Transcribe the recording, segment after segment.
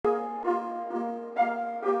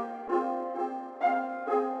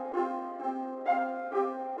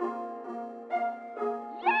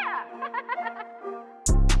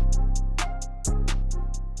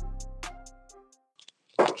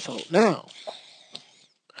So now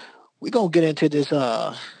we gonna get into this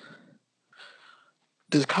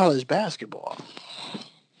college basketball.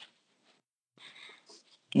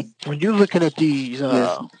 When you're looking at these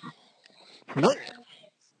Yes. numbers,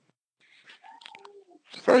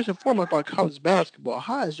 first and foremost about college basketball,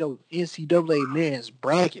 how is your NCAA men's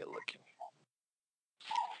bracket looking?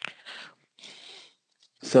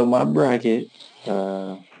 So my bracket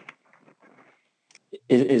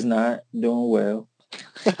is not doing well.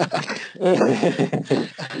 I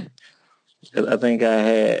think I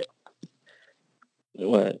had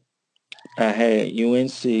what? I had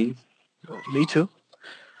UNC. Me too.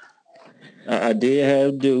 I did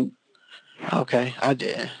have Duke. Okay, I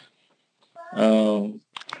did. Um,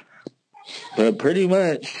 but pretty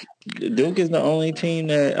much Duke is the only team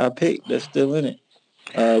that I picked that's still in it.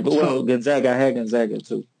 But So, Gonzaga, I had Gonzaga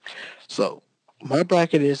too. so my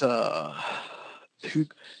bracket is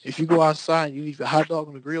if you go outside and you leave your hot dog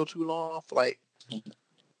on the grill too long for like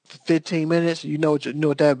 15 minutes, you know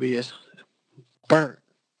what that is. Burnt.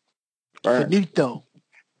 Burn. Finito.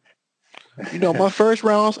 You know, my first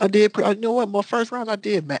rounds I did. You know what? My first rounds I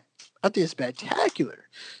did spectacular.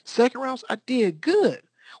 Second rounds I did good.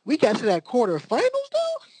 We got to that quarterfinals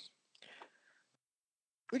though.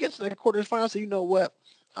 We get to that quarterfinals, so you know what?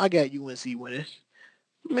 I got UNC winning.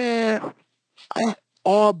 Man,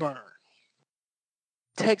 Auburn,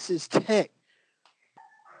 Texas Tech.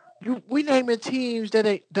 We naming teams that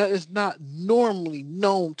is not normally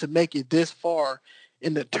known to make it this far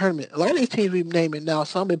in the tournament. A lot of these teams we're naming now,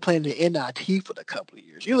 some been playing the NIT for a couple of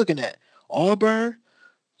years. You're looking at Auburn,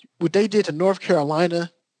 what they did to North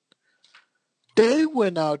Carolina. They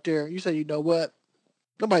went out there. You say, you know what?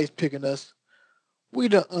 Nobody's picking us. We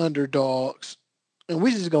the underdogs, and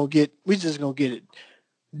we just gonna get it.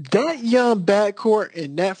 That young backcourt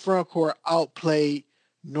and that front court outplayed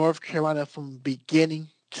North Carolina from beginning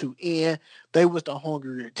to end. They was the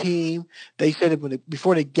hungrier team. They said it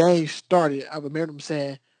before the game started. I remember them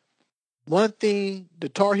saying, one thing the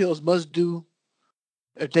Tar Heels must do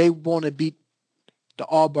if they want to beat the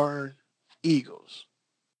Auburn Eagles,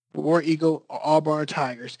 War Eagle or Auburn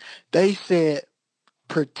Tigers, they said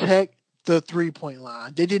protect the 3-point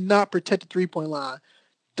line. They did not protect the 3-point line.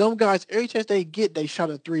 Them guys, every chance they get, they shot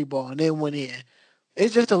a 3 ball and then went in.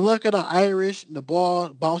 It's just the luck of the Irish. The ball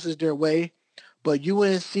bounces their way. But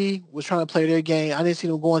UNC was trying to play their game. I didn't see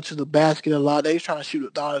them going to the basket a lot. They was trying to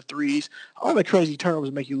shoot a lot of threes. All the crazy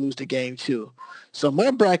turnovers make you lose the game too. So my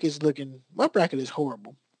bracket is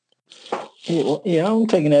horrible. I'm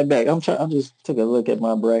taking that back. I just took a look at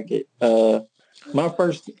my bracket. My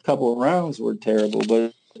first couple of rounds were terrible,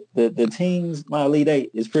 but the teams, my Elite Eight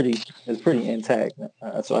is pretty intact.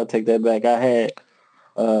 So I take that back. I had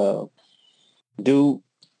Duke,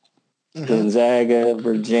 Gonzaga,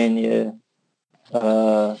 Virginia,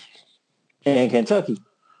 and Kentucky.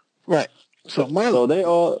 Right. So they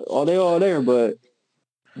all there, but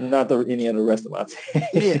not any of the rest of my team.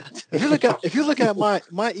 Yeah. If you look at my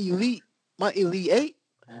elite eight,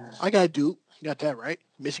 I got Duke, got that right.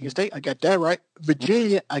 Michigan State, I got that right.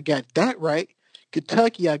 Virginia, I got that right.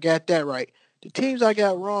 Kentucky, I got that right. The teams I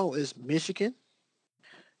got wrong is Michigan,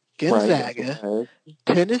 Gonzaga, right,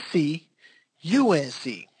 Tennessee,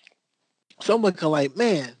 UNC. So I'm looking like,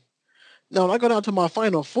 man, now when I go down to my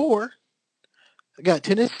final four, I got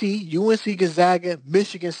Tennessee, UNC, Gonzaga,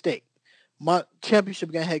 Michigan State. My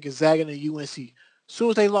championship game had Gonzaga and UNC. As soon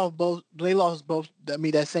as they lost both.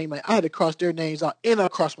 That same night, I had to cross their names out, and I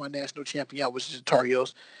crossed my national champion out, which is the Tar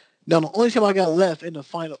Heels. Now the only team I got left in the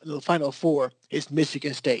final four is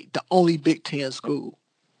Michigan State, the only Big Ten school.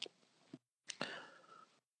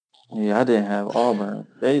 Yeah, I didn't have Auburn.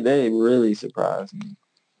 They really surprised me.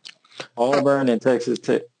 Auburn and Texas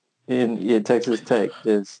Tech, Texas Tech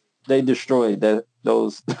they destroyed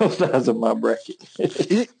those sides of my bracket.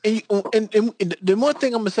 and the one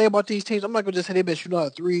thing I'm gonna say about these teams, I'm not gonna just say they've been shooting out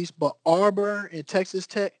of threes, but Auburn and Texas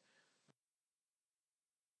Tech,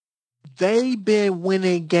 they've been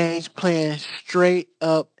winning games playing straight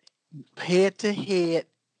up head to head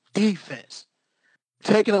defense,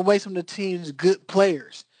 taking away some of the team's good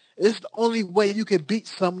players. It's the only way you can beat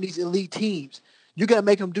some of these elite teams. You got to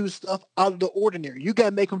make them do stuff out of the ordinary. You got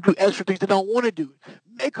to make them do extra things they don't want to do.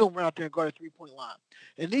 Make them run out there and guard a 3-point line.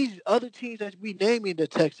 And these other teams that we naming the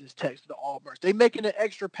Texas Techs, the Auburns, they making an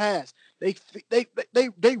extra pass. They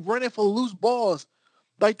running for loose balls,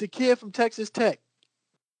 like the kid from Texas Tech.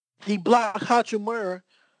 He blocked Hachimura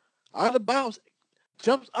out of bounds,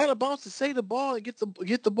 jumps out of bounds to save the ball and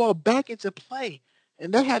get the ball back into play.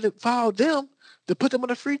 And they had to foul them to put them on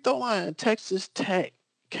the free throw line. Texas Tech,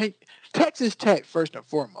 first and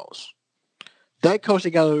foremost. That coach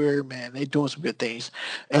they got over there, man, they doing some good things.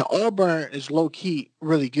 And Auburn is low key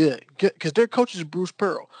really good because their coach is Bruce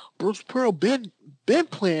Pearl. Bruce Pearl been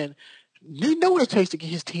playing. He know what it takes to get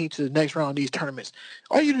his team to the next round of these tournaments.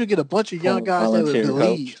 All you need to get a bunch of young Former guys that would volunteer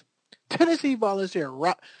believe. coach. Tennessee volunteer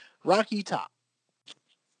Rocky Top.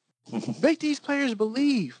 Make these players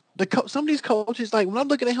believe. Some of these coaches, like when I'm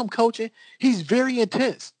looking at him coaching, he's very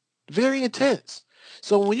intense, very intense.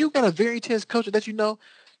 So when you got a very intense coach that you know,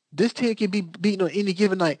 this team can be beaten on any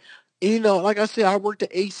given night. And, you know, like I said, I worked the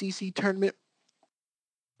ACC tournament.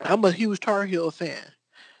 I'm a huge Tar Heel fan.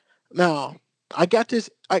 Now, I got this.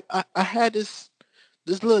 I had this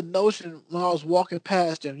little notion when I was walking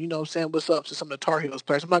past them, you know, saying what's up to some of the Tar Heels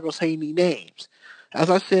players. I'm not gonna say any names. As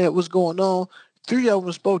I said, what's going on? Three of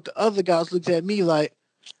them spoke. The other guys looked at me like,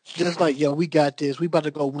 just like, yo, we got this. We about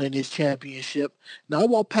to go win this championship. Now I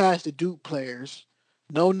walked past the Duke players,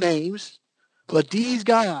 no names, but these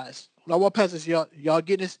guys. When I walked past this, y'all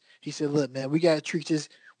get this? He said, look, man, we gotta treat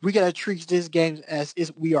this game as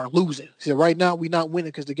if we are losing. He said, right now we not winning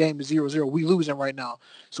because the game is 0-0. We losing right now.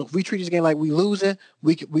 So if we treat this game like we losing,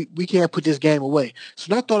 we can't put this game away. So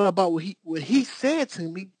when I thought about what he said to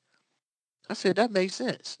me, I said, that makes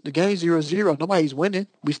sense. The game's 0-0. Nobody's winning.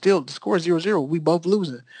 The score is 0-0. We both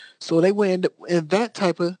losing. So they went in that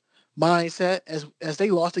type of mindset as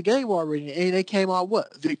they lost the game already. And they came out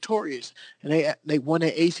what? Victorious. And they won the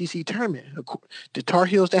ACC tournament. The Tar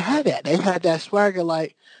Heels, they had that. They had that swagger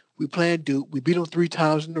like, we playing Duke. We beat them 3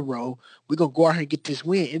 times in a row. We're going to go out here and get this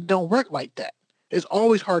win. It don't work like that. It's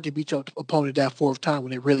always hard to beat your opponent that 4th time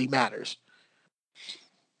when it really matters.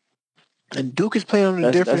 And Duke is playing on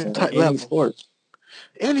a different type level. Sport.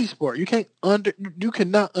 Any sport, you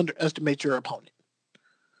cannot underestimate your opponent.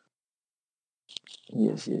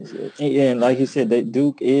 Yes. And like you said,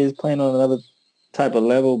 Duke is playing on another type of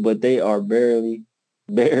level, but they are barely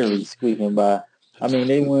squeaking by. I mean,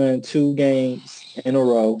 they won 2 games in a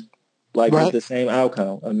row, like right? with the same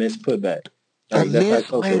outcome, a missed putback. Like, A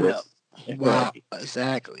missed layup. Wow, Right.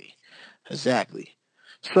 exactly.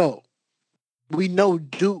 So we know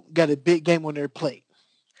Duke got a big game on their plate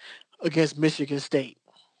against Michigan State.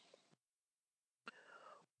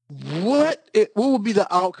 What will be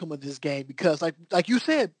the outcome of this game? Because like you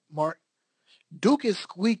said, Mark, Duke is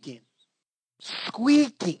squeaking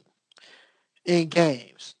in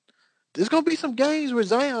games. There's gonna be some games where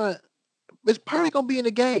Zion is probably gonna be in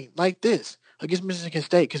a game like this against Michigan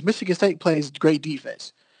State because Michigan State plays great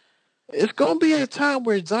defense. It's gonna be a time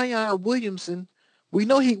where Zion Williamson, we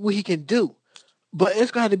know what he can do, but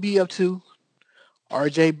it's gonna have to be up to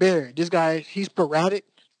R.J. Barrett. This guy, he's sporadic.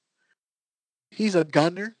 He's a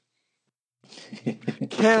gunner.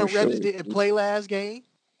 Cam Reddish didn't play last game.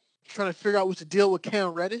 Trying to figure out what to deal with Cam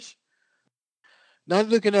Reddish. Now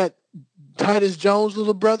looking at Titus Jones'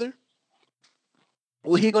 little brother.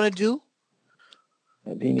 What he gonna do?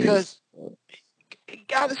 Because he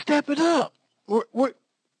got to step it up.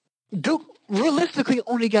 Duke realistically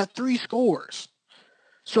only got 3 scores.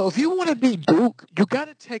 So if you want to beat Duke, you got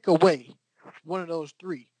to take away one of those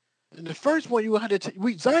 3. And the first one you have to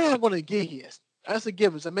take. Zion going to get his. That's a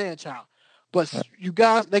given. It's a man child. But you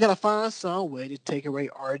guys, they got to find some way to take away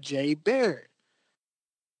R.J. Barrett.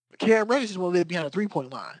 Cam Reddish is going to live behind the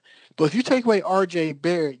 3-point line. But if you take away R.J.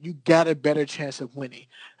 Barrett, you got a better chance of winning.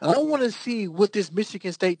 And I want to see what this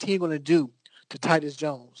Michigan State team going to do to Titus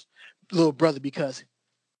Jones, little brother, because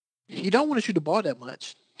he don't want to shoot the ball that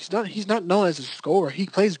much. He's not known as a scorer. He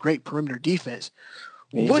plays great perimeter defense.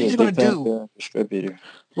 What he's going to do, distributor.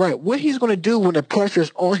 Right, what he's going to do when the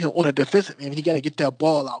pressure's on him on a defensive end, he got to get that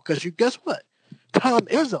ball out. Because guess what? Tom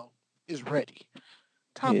Izzo is ready.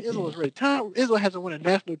 Tom Izzo is ready. Tom Izzo hasn't won a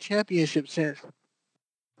national championship since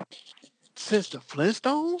the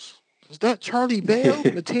Flintstones. Is that Charlie Bale,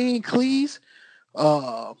 Mateen Cleese,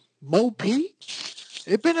 Mo P?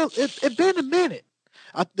 It been a minute.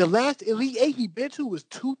 The last Elite Eight he been to was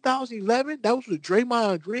 2011. That was with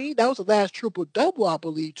Draymond Green. That was the last triple-double, I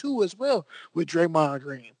believe, too, as well, with Draymond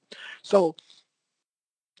Green. So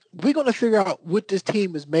we're going to figure out what this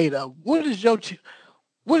team is made of. What is your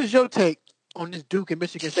take on this Duke and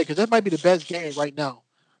Michigan State? Because that might be the best game right now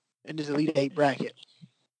in this Elite Eight bracket.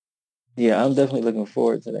 Yeah, I'm definitely looking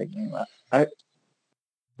forward to that game.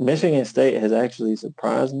 Michigan State has actually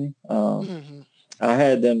surprised me. I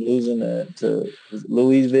had them losing to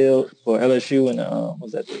Louisville or LSU and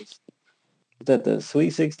was that the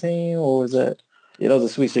Sweet 16 or was that? Yeah, that was the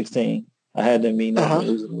Sweet 16. I had them beating them and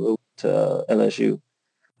losing to LSU.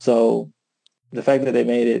 So the fact that they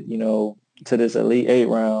made it, to this Elite Eight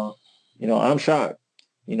round, I'm shocked.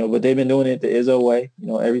 But they've been doing it the Izzo way.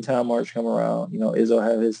 Every time March come around, Izzo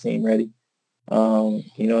have his team ready.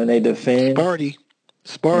 And they defend and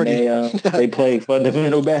Sparty. they play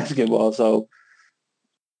fundamental basketball. So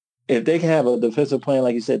if they can have a defensive plan,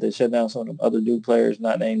 like you said, that shut down some of the other Duke players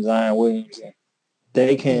not named Zion Williamson,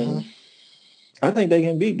 they can. Mm-hmm. I think they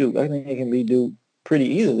can beat Duke. I think they can beat Duke pretty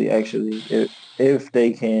easily, actually, if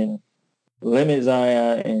they can limit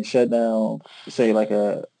Zion and shut down, say, like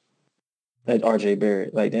RJ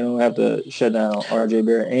Barrett. Like, they don't have to shut down RJ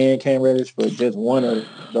Barrett and Cam Reddish, but just one of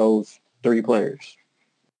those three players.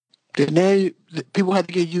 The name people have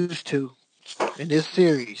to get used to in this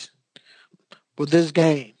series with this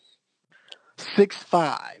game.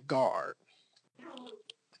 6'5" guard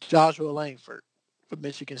Joshua Langford from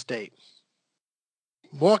Michigan State.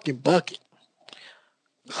 Walking bucket.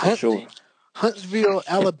 Sure. Huntsville,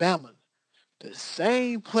 Alabama. The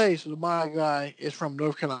same place where my guy is from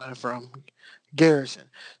North Carolina, from Garrison.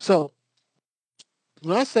 So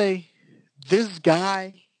when I say this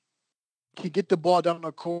guy can get the ball down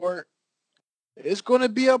the court, it's going to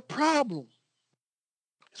be a problem.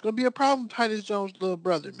 It's going to be a problem, Titus Jones' little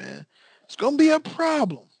brother, man. It's going to be a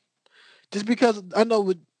problem. Just because I know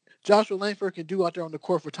what Joshua Langford can do out there on the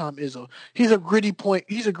court for Tom Izzo. He's a gritty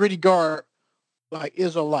guard like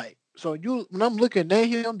Izzo like. So when I'm looking at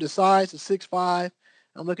him, the size of 6'5",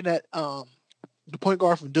 I'm looking at the point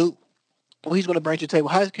guard from Duke. Well, he's going to bring to the table.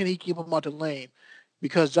 How can he keep him out the lane?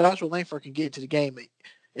 Because Joshua Langford can get into the game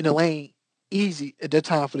in the lane easy at that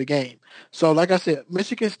time for the game. So, like I said,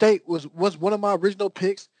 Michigan State was one of my original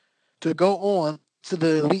picks to go on to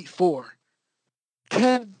the Elite Four.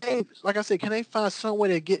 Can they find some way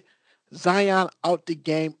to get Zion out the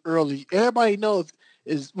game early? Everybody knows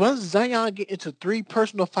is once Zion get into 3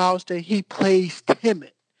 personal fouls, that he plays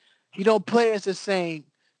timid. He don't play as the same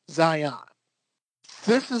Zion.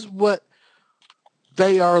 This is what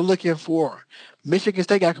they are looking for. Michigan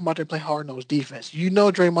State got to come out there and play hard-nosed defense. You know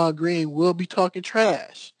Draymond Green will be talking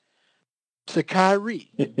trash to Kyrie.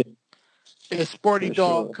 And Sporty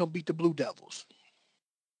Dog come beat the Blue Devils.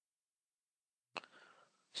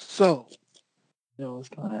 So, what's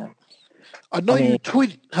going to happen? You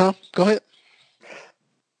tweeted, huh? Go ahead.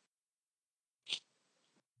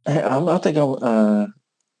 I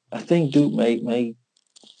think Duke may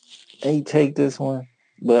take this one,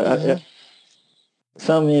 but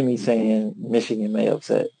something in me saying Michigan may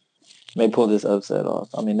pull this upset off.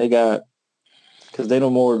 I mean, because they're the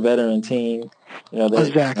more veteran team. They got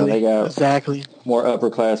more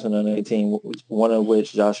upperclassmen on their team. One of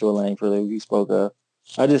which Joshua Langford, that we spoke of.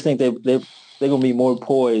 I just think they're gonna be more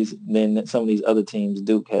poised than some of these other teams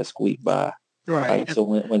Duke has squeaked by. Right. So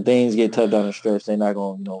when things get tough down the stretch, they're not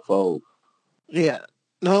gonna fold. Yeah.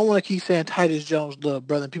 No, I want to keep saying Titus Jones' little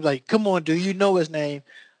brother. And people like, come on, dude, you know his name.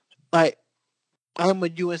 Like, I'm a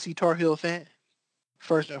UNC Tar Heel fan,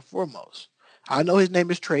 first and foremost. I know his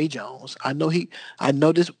name is Trey Jones. I know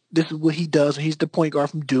this is what he does. He's the point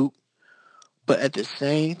guard from Duke. But at the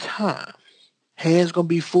same time, hands gonna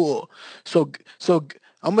be full. So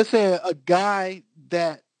I'm gonna say a guy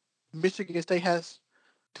that Michigan State has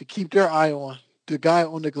to keep their eye on, the guy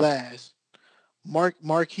on the glass,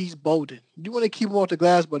 Marquise Bolden. You want to keep him off the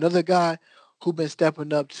glass, but another guy who been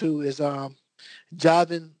stepping up too is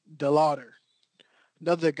Javin DeLauder.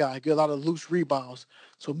 Another guy get a lot of loose rebounds.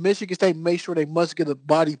 So Michigan State make sure they must get a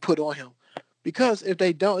body put on him, because if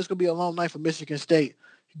they don't, it's gonna be a long night for Michigan State.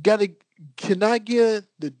 Cannot give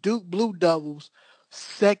the Duke Blue Devils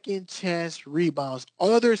second chance rebounds.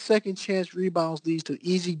 All their second chance rebounds leads to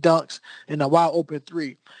easy dunks and a wide open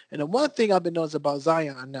 3. And the one thing I've been noticing about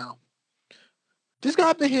Zion now, this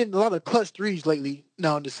guy been hitting a lot of clutch threes lately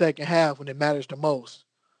now in the second half when it matters the most.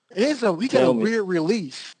 He got a weird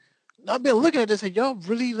release. I've been looking at this and y'all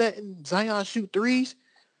really letting Zion shoot threes?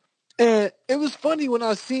 And it was funny when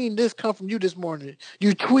I seen this come from you this morning.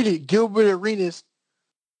 You tweeted Gilbert Arenas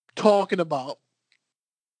talking about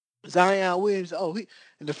Zion Williams. And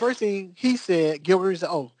the first thing he said, Gilbert said,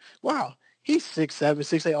 wow, he's 6'7",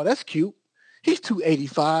 6'8". Oh, that's cute. He's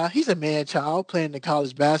 285. He's a man-child playing the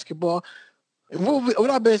college basketball. And what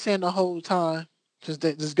I've been saying the whole time since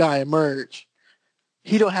this guy emerged,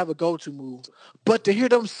 he don't have a go-to move. But to hear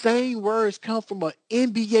them same words come from an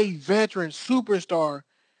NBA veteran superstar,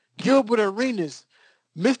 Gilbert Arenas,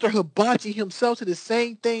 Mr. Hibachi himself, to the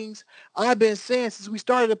same things I've been saying since we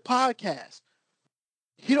started the podcast.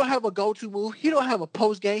 He don't have a go-to move. He don't have a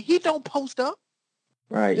post game. He don't post up.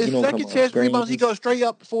 Right. His second chance rebounds, he goes straight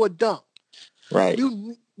up for a dunk. Right.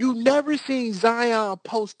 You never seen Zion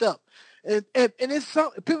post up. And it's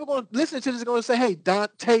something people going to listen to this are going to say, hey,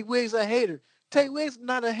 Tay Wiggs a hater. Tay Wiggs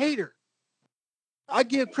not a hater. I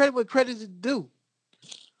give credit what credit is due.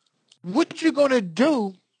 What you going to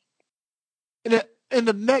do in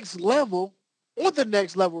the next level on the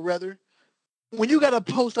next level, rather, when you got to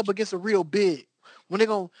post up against a real big, when they're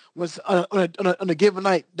going on a given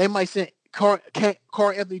night, they might send Carl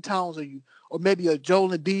Anthony Towns on you, or maybe a Joel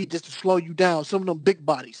Embiid just to slow you down. Some of them big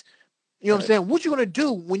bodies. You know what I'm saying? What you gonna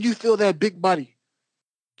do when you feel that big body?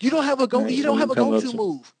 You don't have a go. You don't have a go-to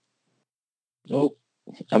move. Nope.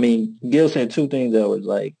 I mean, Gil said two things that was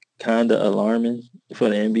like kind of alarming for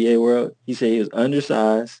the NBA world. He said he was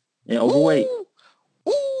undersized and overweight.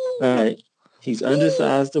 Ooh. All right. He's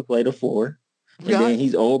undersized to play the 4. And then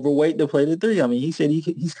he's overweight to play the 3. I mean, he said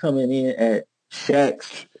he's coming in at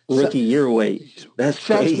Shaq's rookie year weight. That's Shaq's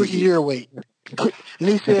crazy. Rookie year weight. And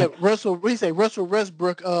he said Russell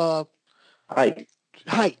Westbrook height.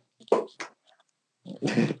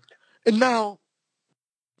 And now,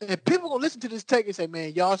 and people gonna listen to this take and say,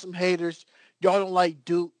 "Man, y'all some haters. Y'all don't like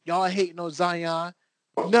Duke. Y'all hating on Zion."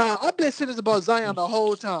 Nah, I've been saying this about Zion the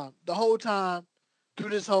whole time. The whole time through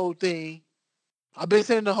this whole thing. I've been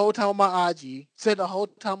saying the whole time on my IG. Said the whole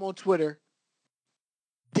time on Twitter.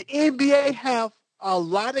 The NBA have a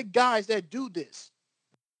lot of guys that do this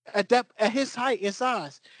at his height and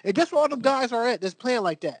size. And guess where all them guys are at that's playing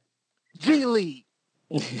like that? G League.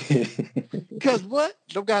 Because what?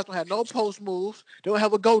 Them guys don't have no post moves. They don't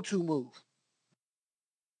have a go-to move.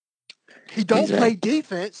 He don't play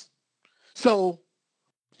defense. So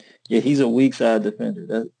yeah, he's a weak side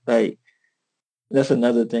defender. That's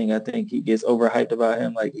another thing I think he gets overhyped about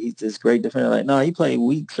him. Like, he's this great defender. Like, no, he played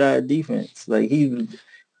weak side defense. Like,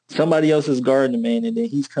 somebody else is guarding the man, and then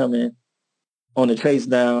he's coming on the chase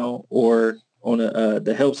down or on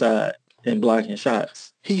the help side and blocking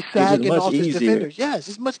shots. He's sagging off his defenders. Yes,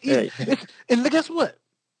 it's much easier. Hey. And guess what?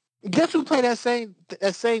 Guess who played that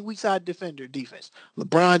same weak side defender defense?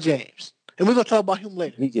 LeBron James. And we're going to talk about him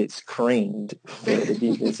later. He gets creamed for the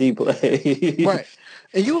defense he plays. Right.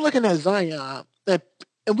 And you're looking at Zion.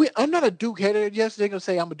 I'm not a Duke hater. Yes, they're going to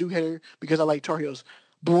say I'm a Duke hater because I like Tar Heels.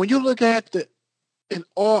 But when you look at in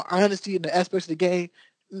all honesty, in the aspects of the game,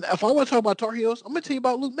 if I want to talk about Tar Heels, I'm going to tell you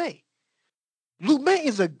about Luke May. Luke May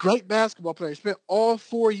is a great basketball player. He spent all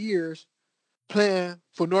 4 years playing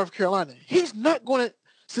for North Carolina. He's not going to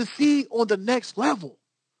succeed on the next level.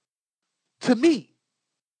 To me.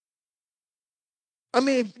 I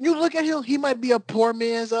mean, if you look at him, he might be a poor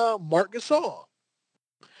man's Marc Gasol.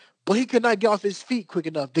 But he could not get off his feet quick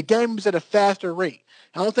enough. The game is at a faster rate.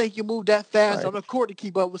 I don't think you move that fast on the court to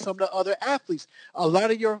keep up with some of the other athletes. A lot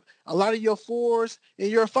of your 4s and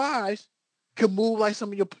your 5s can move like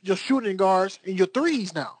some of your shooting guards and your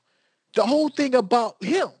 3s now. The whole thing about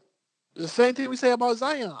him, the same thing we say about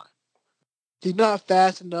Zion. He's not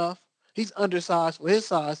fast enough. He's undersized for his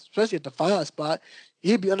size, especially at the 5 spot.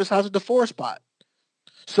 He'd be undersized at the 4 spot.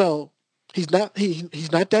 So he's not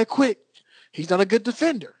that quick. He's not a good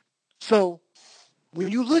defender. So when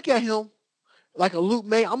you look at him like a Luke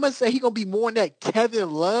May, I'm gonna say he's gonna be more in that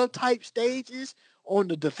Kevin Love type stages on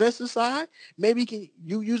the defensive side. Maybe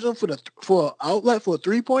you use him for an outlet for a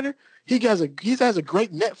 3-pointer. He has a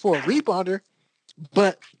great net for a rebounder.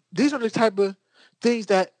 But these are the type of things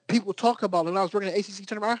that people talk about. When I was working at ACC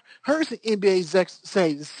tournament, I heard some NBA execs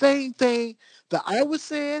say the same thing that I was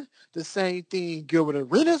saying, the same thing Gilbert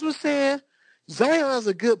Arenas was saying. Zion is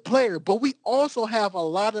a good player, but we also have a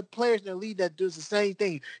lot of players in the league that does the same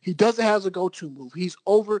thing. He doesn't have a go-to move. He's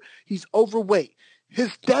overweight.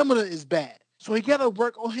 His stamina is bad. So he got to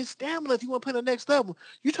work on his stamina if you want to play the next level.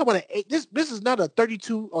 You talk about this is not a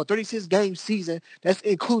 32 or 36 game season. That's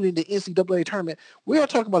including the NCAA tournament. We are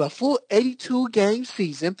talking about a full 82 game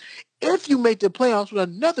season. If you make the playoffs with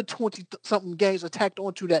another 20 something games attacked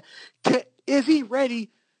onto that, is he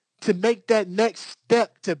ready to make that next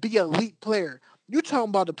step to be an elite player? You're talking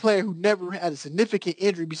about a player who never had a significant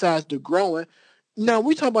injury besides the growing. Now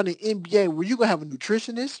we talking about the NBA where you're gonna have a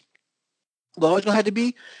nutritionist. Always gonna have to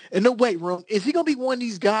be in the weight room. Is he gonna be one of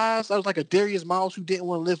these guys that was like a Darius Miles who didn't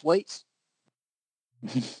want to lift weights?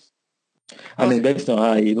 I mean, based on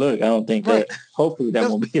how he look, I don't think that. Hopefully, that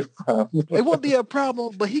won't be a problem. It won't be a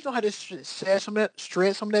problem, but he's gonna have to shred some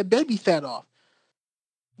of that baby fat off.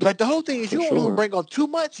 Like the whole thing is, you don't want him to bring off too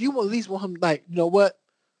much. You at least want him like, you know what?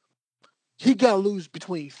 He gotta lose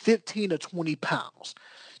between 15 to 20 pounds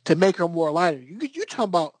to make her more lighter. You talking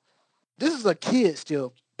about this is a kid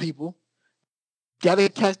still, people. Gotta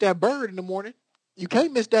catch that bird in the morning. You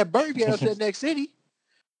can't miss that bird if you have to that next city.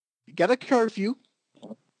 You got a curfew.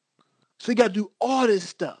 So you got to do all this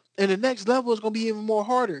stuff. And the next level is going to be even more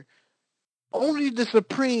harder. Only the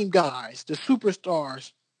supreme guys, the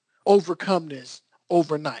superstars, overcome this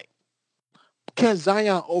overnight. Can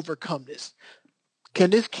Zion overcome this?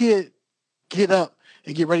 Can this kid get up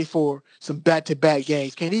and get ready for some back-to-back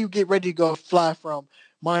games? Can he get ready to go fly from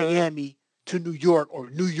Miami to New York or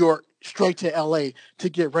New York straight to LA to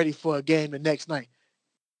get ready for a game the next night.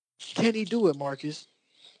 Can he do it, Marcus?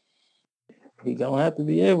 He gonna have to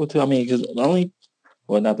be able to. I mean, because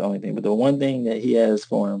not the only thing, but the one thing that he has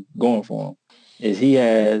going for him is he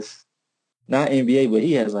has not NBA, but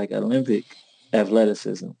he has like Olympic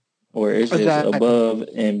athleticism, where it's just above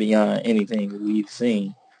and beyond anything we've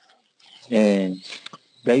seen. And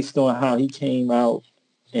based on how he came out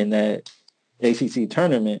in that ACC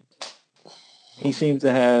tournament, he seems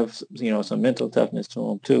to have, some mental toughness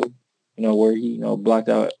to him too, where he, blocked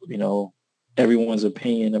out, everyone's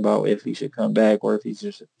opinion about if he should come back or if he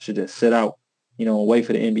should just sit out, and wait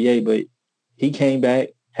for the NBA. But he came back,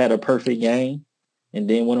 had a perfect game, and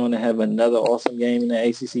then went on to have another awesome game in the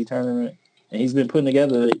ACC tournament. And he's been putting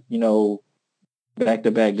together,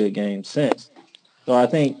 back-to-back good games since. So I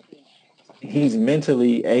think he's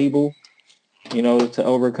mentally able, to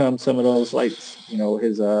overcome some of those, like,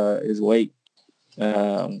 his weight,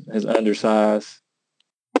 his undersize,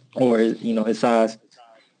 or his size,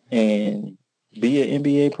 and be an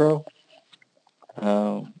NBA pro.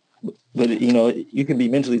 But you can be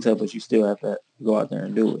mentally tough, but you still have to go out there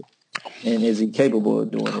and do it. And is he capable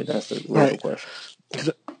of doing it? That's the real question.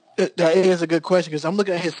 That is a good question because I'm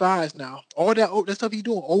looking at his size now. All that stuff he's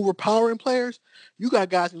doing, overpowering players. You got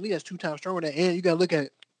guys in the league that's 2 times stronger than that, and you got to look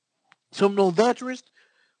at some of those veterans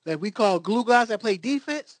that we call glue guys that play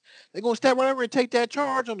defense. They're gonna step right over and take that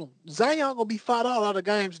charge on them. Zion gonna be fought out of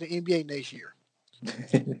games in the NBA next year.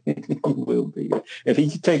 He will be. If he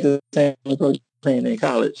take the same approach playing in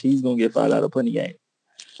college, he's gonna get fought out of plenty games.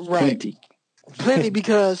 Right, plenty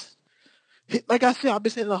because, like I said, I've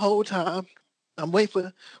been saying the whole time. I'm waiting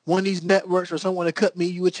for one of these networks or someone to cut me.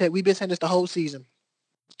 You would check. We've been saying this the whole season.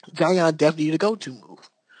 Zion definitely the go-to move.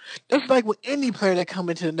 That's like with any player that come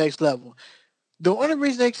into the next level. The only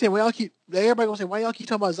reason they say everybody gonna say why y'all keep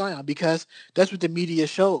talking about Zion, because that's what the media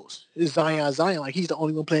shows is Zion. Like he's the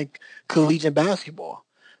only one playing collegiate basketball.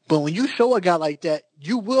 But when you show a guy like that,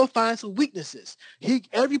 you will find some weaknesses.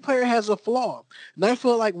 Every player has a flaw. And I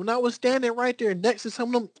feel like when I was standing right there next to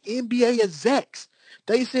some of them NBA execs,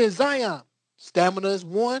 they said Zion, stamina is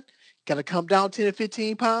 1, gotta come down 10 to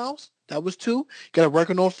 15 pounds. That was 2. Gotta work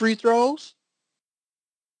on free throws.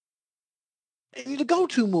 And you the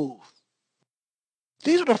go-to move.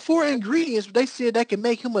 These are the 4 ingredients they said that can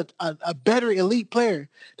make him a better elite player.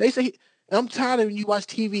 They say, I'm tired of when you watch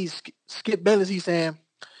TV, Skip Bayless, he's saying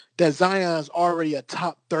that Zion's already a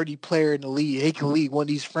top 30 player in the league. He can lead one of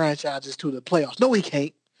these franchises to the playoffs. No, he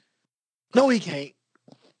can't. No, he can't.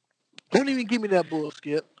 Don't even give me that bull,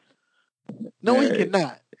 Skip. No, he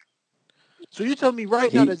cannot. So you tell me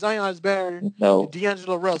right now that Zion is better than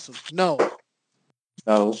D'Angelo Russell? No.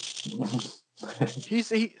 No.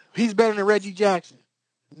 He's better than Reggie Jackson.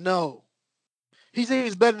 No. He said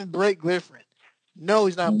he's better than Blake Griffin. No,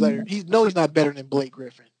 he's not better. He's not better than Blake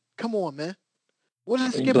Griffin. Come on, man. What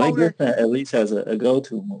does Skip Blake Griffin at least has a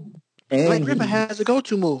go-to move. And Blake Griffin has a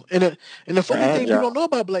go-to move. And the funny thing people don't know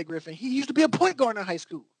about Blake Griffin, he used to be a point guard in high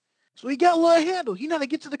school. So he got a little handle. He know how to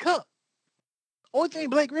get to the cup. Only thing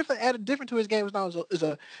Blake Griffin added different to his game now is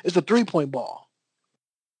a three-point ball.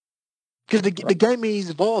 Because the game is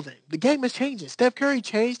evolving. The game is changing. Steph Curry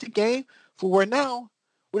changed the game for where now,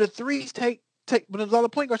 where the threes but a lot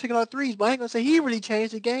of point guards taking a lot of threes, but I ain't going to say he really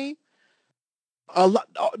changed the game.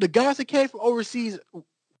 The guys that came from overseas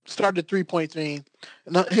started the three-point thing.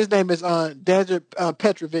 And his name is Dazir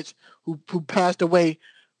Petrovic, who passed away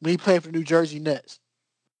when he played for the New Jersey Nets.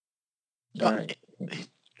 Right.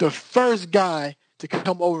 The first guy to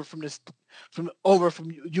come over from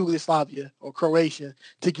Yugoslavia or Croatia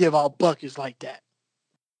to give out buckets like that.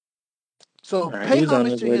 So pay he's on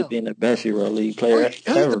homage his to way him. to being the best EuroLeague player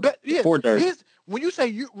ever.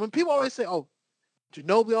 When people always say, "Oh,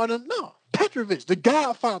 Ginobili on them," no, Petrovic, the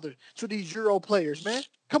godfather to these Euro players, man.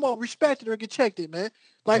 Come on, respect it or get checked it, man.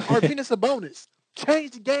 Like Arvydas Sabonis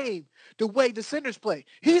changed the game the way the centers play.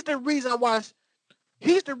 He's the reason why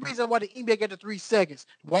the NBA got the 3 seconds.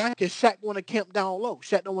 Why? Because Shaq want to camp down low.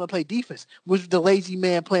 Shaq don't want to play defense. Was the lazy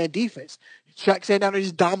man playing defense? Shaq sat down and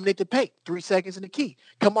just dominate the paint. 3 seconds in the key.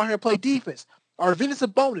 Come out here and play defense. Arvydas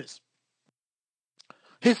Sabonis.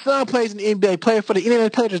 His son plays in the NBA, playing for the Indiana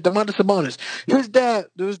Pacers, Domantas Sabonis. His dad,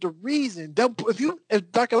 there's the reason. If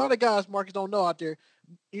like a lot of guys, Marcus, don't know out there,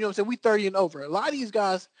 we 30 and over. A lot of these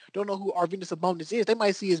guys don't know who Arvydas Sabonis is. They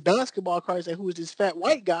might see his basketball card and say, who is this fat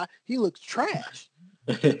white guy? He looks trash.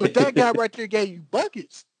 But that guy right there gave you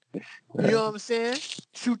buckets. You know what I'm saying?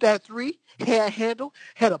 Shoot that 3, had a handle,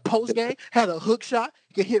 had a post game, had a hook shot,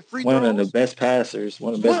 could hit free throws. One of the best passers,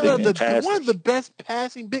 one of the best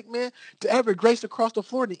passing big men to ever grace across the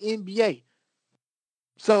floor in the NBA.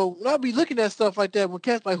 So when I be looking at stuff like that, when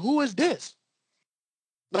cats like, who is this?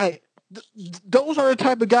 Like, those are the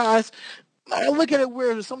type of guys. I look at it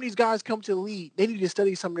where some of these guys come to the league, they need to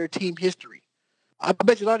study some of their team history. I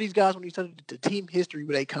bet you a lot of these guys, when you study the team history,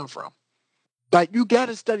 where they come from. Like, you got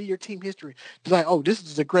to study your team history. It's like, oh, this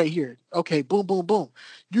is a great here. Okay, boom, boom, boom.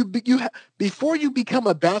 Before you become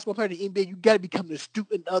a basketball player in the NBA, you got to become the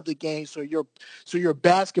student of the game, so your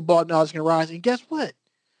basketball knowledge can rise. And guess what?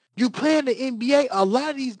 You play in the NBA. A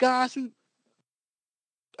lot of these guys who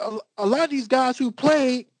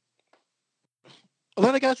played, a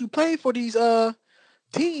lot of guys who played for these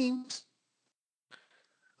teams,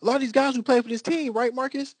 a lot of these guys who play for this team, right,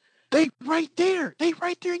 Marcus? They right there. They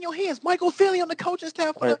right there in your hands. Michael Finley on the coaching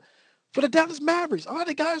staff for the Dallas Mavericks. A lot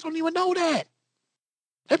of guys don't even know that.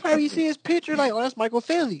 They probably see his picture like, oh, that's Michael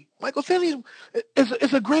Finley. Michael Finley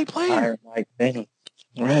is a great player. Mike Finley.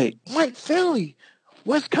 Right. Mike Finley,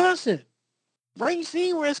 Wisconsin. Right, you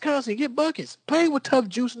seen Wisconsin get buckets. Play with Tough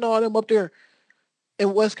Juice and all them up there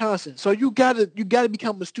in Wisconsin. So you gotta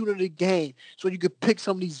become a student of the game so you could pick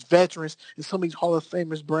some of these veterans and some of these Hall of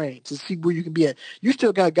Famers' brains to see where you can be at. You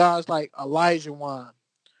still got guys like Elijah Wan,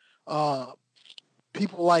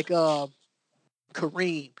 people like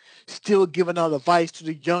Kareem, still giving out advice to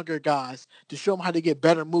the younger guys to show them how to get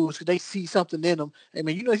better moves because they see something in them. I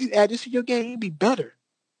mean, if you add this to your game, you'd be better.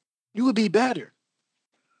 You would be better.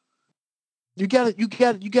 You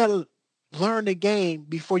gotta learn the game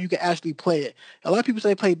before you can actually play it. A lot of people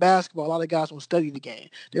say play basketball. A lot of guys don't study the game.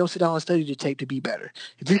 They don't sit down and study the tape to be better.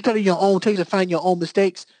 If you study your own tape and find your own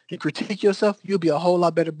mistakes and critique yourself, you'll be a whole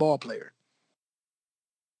lot better ball player.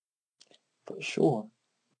 For sure.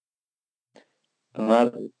 A lot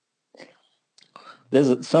of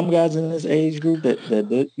there's some guys in this age group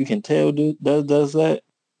that you can tell does that.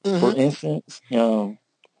 Mm-hmm. For instance,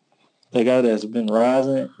 the guy that's been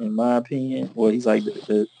rising, in my opinion, well, he's like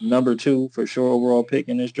the number 2 for sure overall pick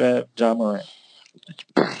in this draft, Ja Morant.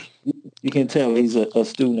 You can tell he's a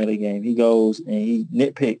student of the game. He goes and he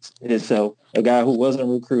nitpicks himself. A guy who wasn't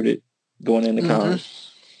recruited going into college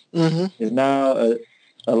is now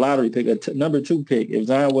a lottery pick, number 2 pick. If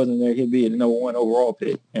Zion wasn't there, he'd be a number 1 overall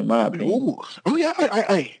pick, in my opinion. Ooh. Oh yeah,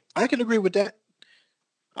 I can agree with that.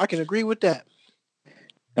 I can agree with that.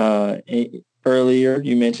 Earlier,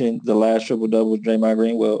 you mentioned the last triple-double with Draymond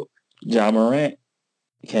Green. Well, Ja Morant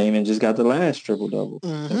came and just got the last triple-double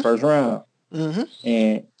in the first round. Mm-hmm.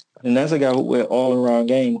 And that's a guy who went all-around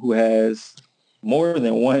game who has more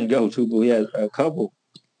than one go-to, but he has a couple.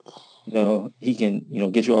 He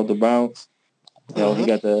can, get you off the bounce. He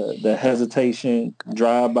got the hesitation,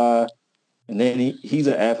 drive-by, and then he's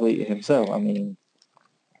an athlete himself. I mean,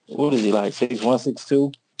 what is he, like 6'1",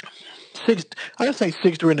 6'2"? I'd say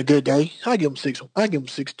 6'3" in a good day. I give him 6. I give him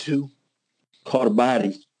 6'2". Caught a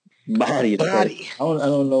body. I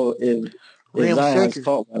don't know if Zion's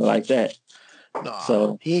caught one like that. Nah,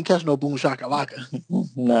 so he ain't catching no boom shakalaka.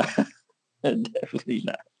 Nah, definitely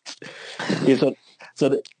not. Yeah,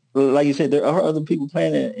 so like you said, there are other people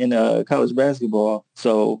playing in college basketball.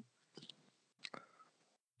 So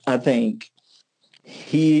I think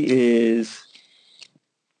he is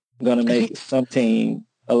gonna make some team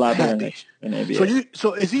a lot better in the NBA.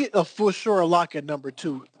 So is he a for sure lock at number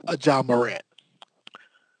 2, a Ja Morant?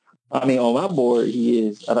 I mean, on my board, he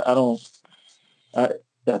is. I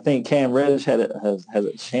think Cam Reddish has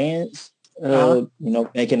a chance,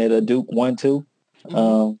 making it a Duke 1-2.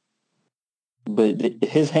 Mm-hmm. But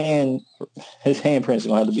his handprint's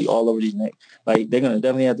gonna have to be all over these necks. Like, they're gonna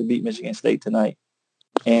definitely have to beat Michigan State tonight,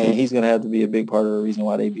 and he's gonna have to be a big part of the reason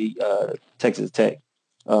why they beat Texas Tech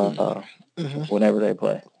whenever they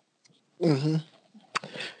play. Mm-hmm.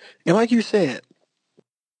 And like you said,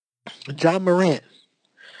 Ja Morant.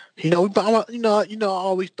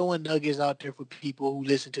 Always throwing nuggets out there for people who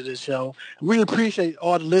listen to this show. We appreciate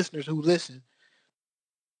all the listeners who listen.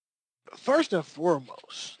 First and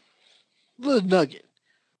foremost, little nugget.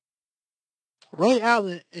 Ray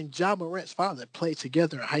Allen and Ja Morant's father played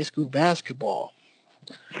together in high school basketball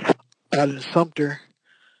out in Sumter,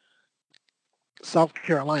 South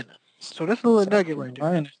Carolina. So that's a little nugget right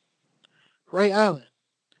there. Ray Allen.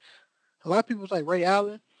 A lot of people say Ray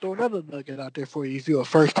Allen. Throw another nugget out there for you if you're a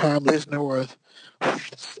first-time listener or a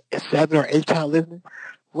 7 or 8-time listener.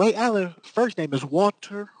 Ray Allen's first name is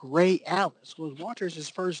Walter Ray Allen. So Walter is his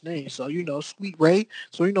first name. So, Sweet Ray.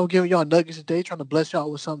 So, giving y'all nuggets today, trying to bless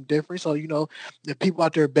y'all with something different. So, if people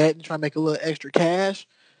out there betting, trying to make a little extra cash,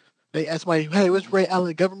 they ask somebody, hey, what's Ray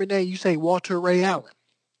Allen's government name? You say Walter Ray Allen.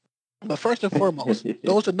 But first and foremost,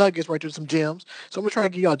 those are nuggets right there, some gems. So I'm going to try to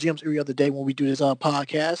give y'all gems every other day when we do this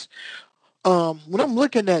podcast. When I'm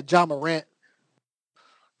looking at Ja Morant,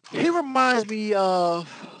 He reminds me of,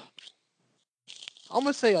 I'm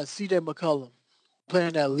gonna say, a C.J. McCollum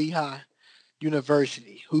playing at Lehigh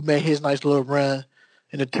University, who made his nice little run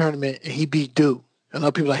in the tournament, and he beat Duke. And a lot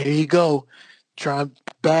of people are like, here you go, trying to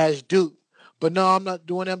bash Duke. But no, I'm not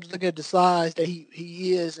doing that. I'm just looking at the size that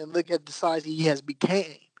he is, and look at the size he has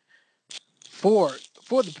became for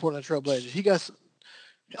the Portland Trailblazers. He got,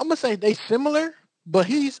 I'm gonna say they similar, but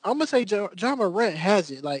I'm gonna say John Morant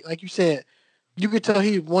has it. Like you said, you could tell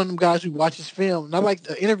he's one of them guys who watches film. And I like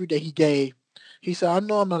the interview that he gave. He said, "I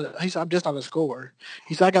know I'm not." He said, "I'm just not a scorer."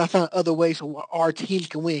 He said, "I gotta find other ways so our team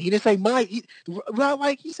can win." He didn't say my. He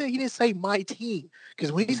said he didn't say my team,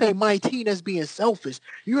 because when he say my team, that's being selfish.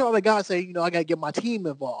 You know, the guy say, I gotta get my team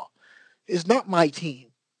involved. It's not my team.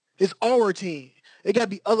 It's our team. It gotta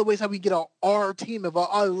be other ways how we get our team involved.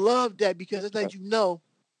 I love that because it lets you know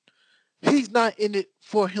he's not in it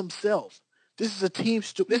for himself. This is a team.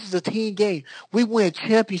 This is a team game. We win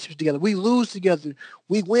championships together. We lose together.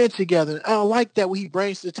 We win together. And I like that what he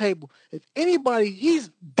brings to the table. If anybody,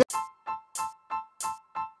 he's.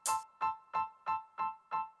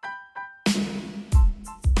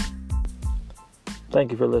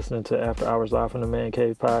 Thank you for listening to After Hours Live from the Man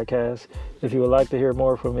Cave podcast. If you would like to hear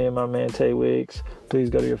more from me and my man Tay Wiggs,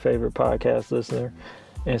 please go to your favorite podcast listener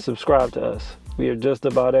and subscribe to us. We are just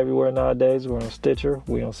about everywhere nowadays. We're on Stitcher,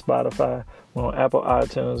 we're on Spotify, we're on Apple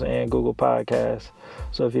iTunes and Google Podcasts.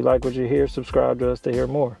 So if you like what you hear, subscribe to us to hear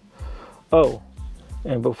more. Oh,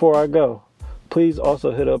 and before I go, please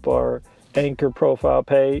also hit up our Anchor profile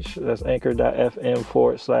page. That's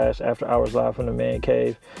anchor.fm/After Hours Live from the Man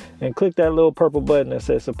Cave. And click that little purple button that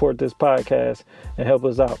says support this podcast and help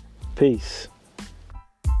us out. Peace.